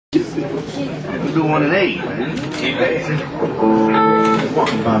We do 1 and 8, man. Can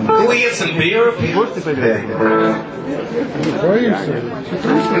we get some beer up here? We'll play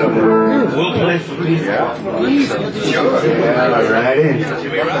for beer. Yeah, right in.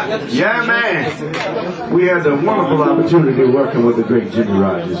 Yeah, man. We had the wonderful opportunity of working with the great Jimmy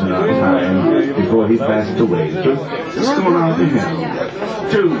Rogers in our time before he passed away. Let's go on to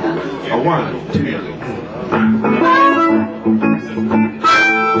him. 2, 1, 2.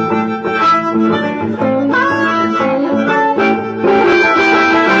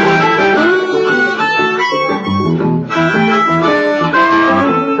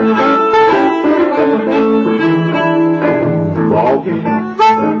 Walking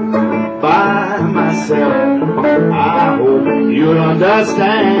by myself, I hope you'll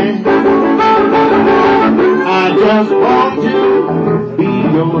understand. I just want to be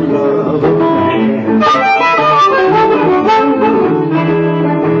your lover man.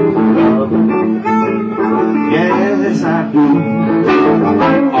 Yes, I do,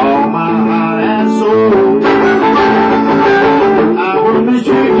 all my heart and soul. I will miss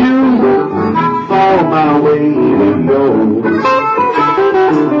you for my way to go.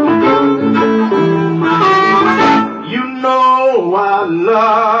 You know I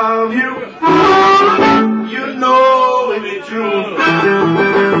love you. You know it's true.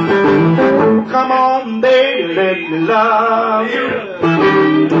 Come on, baby, let me love you.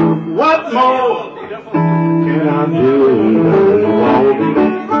 What more can I do?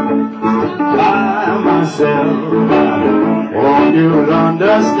 By myself, I want you to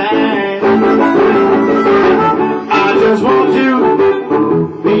understand. I just want you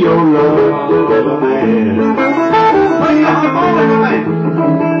to be your lover man. Bring your harmonica, man.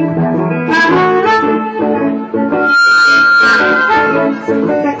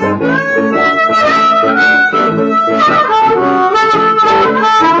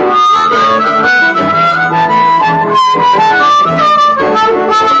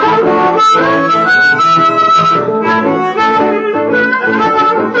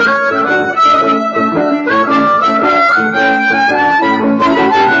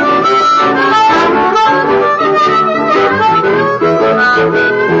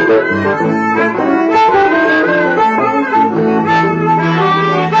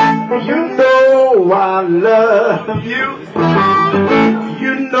 I love you.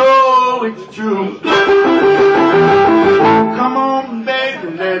 You know it's true. Come on,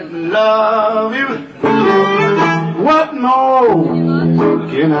 baby, let me love you. What more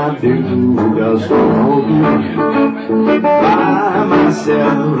can I do? Just hold you by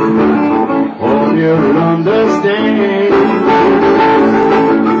myself. Hope you'll understand.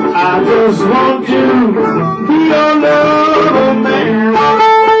 I just want to be your lover man.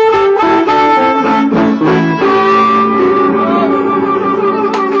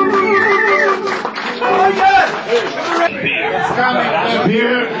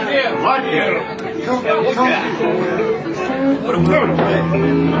 Here, what here? What are we doing?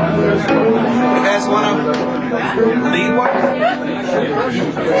 You guys want to lead one?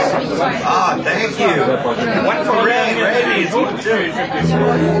 Ah, thank you. One for Ray. Ray needs one too.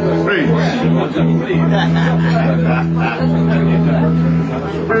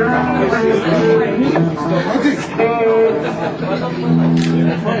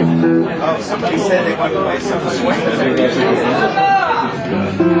 Oh, somebody said they want to play some swing.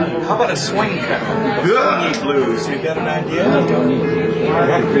 How about a swing cut? Swingy blues. You got an idea?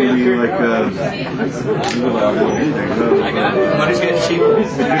 Maybe like Money's getting cheap. no, we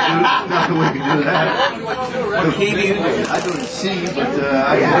can do that. What key do you do? I do it C, but I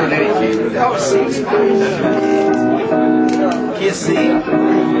can do it any key. Oh, C's fine. Key of C.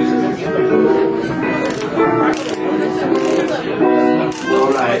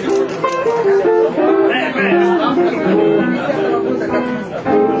 All right.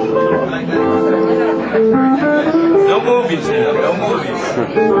 No movies now. No movies.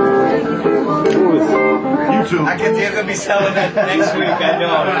 YouTube. I guess you're going to be selling that next week. I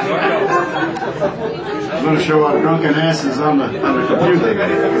know. I'm going to show our drunken asses on the computer.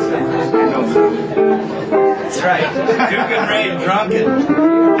 That's right. Duke and Ray drunken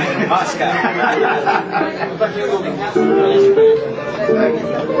in Moscow.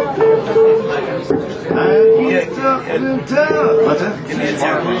 What's that? Give me a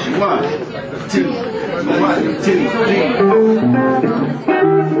tap. 1, 2, 1, 2, 3.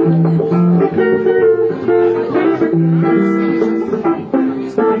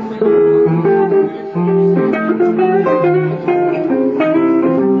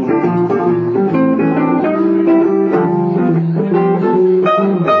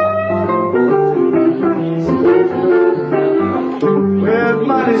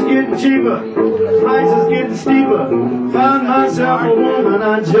 Gas getting cheaper, prices getting steeper. Found myself a woman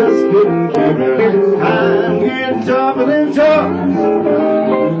I just couldn't keep her. I'm getting tougher than tough, I'm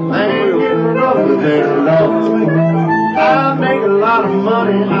getting rougher than rough. I make a lot of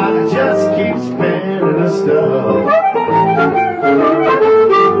money, I just keep spending the stuff.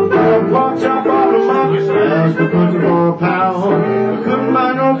 Pork chop on the market, asked the butcher for a pound. Couldn't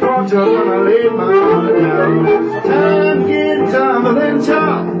buy no pork chop when I laid my money down. Time getting tougher than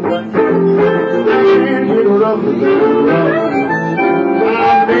tough, and getting rougher than rough.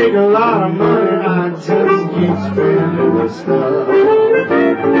 I make a lot of money, I just keep spending the stuff.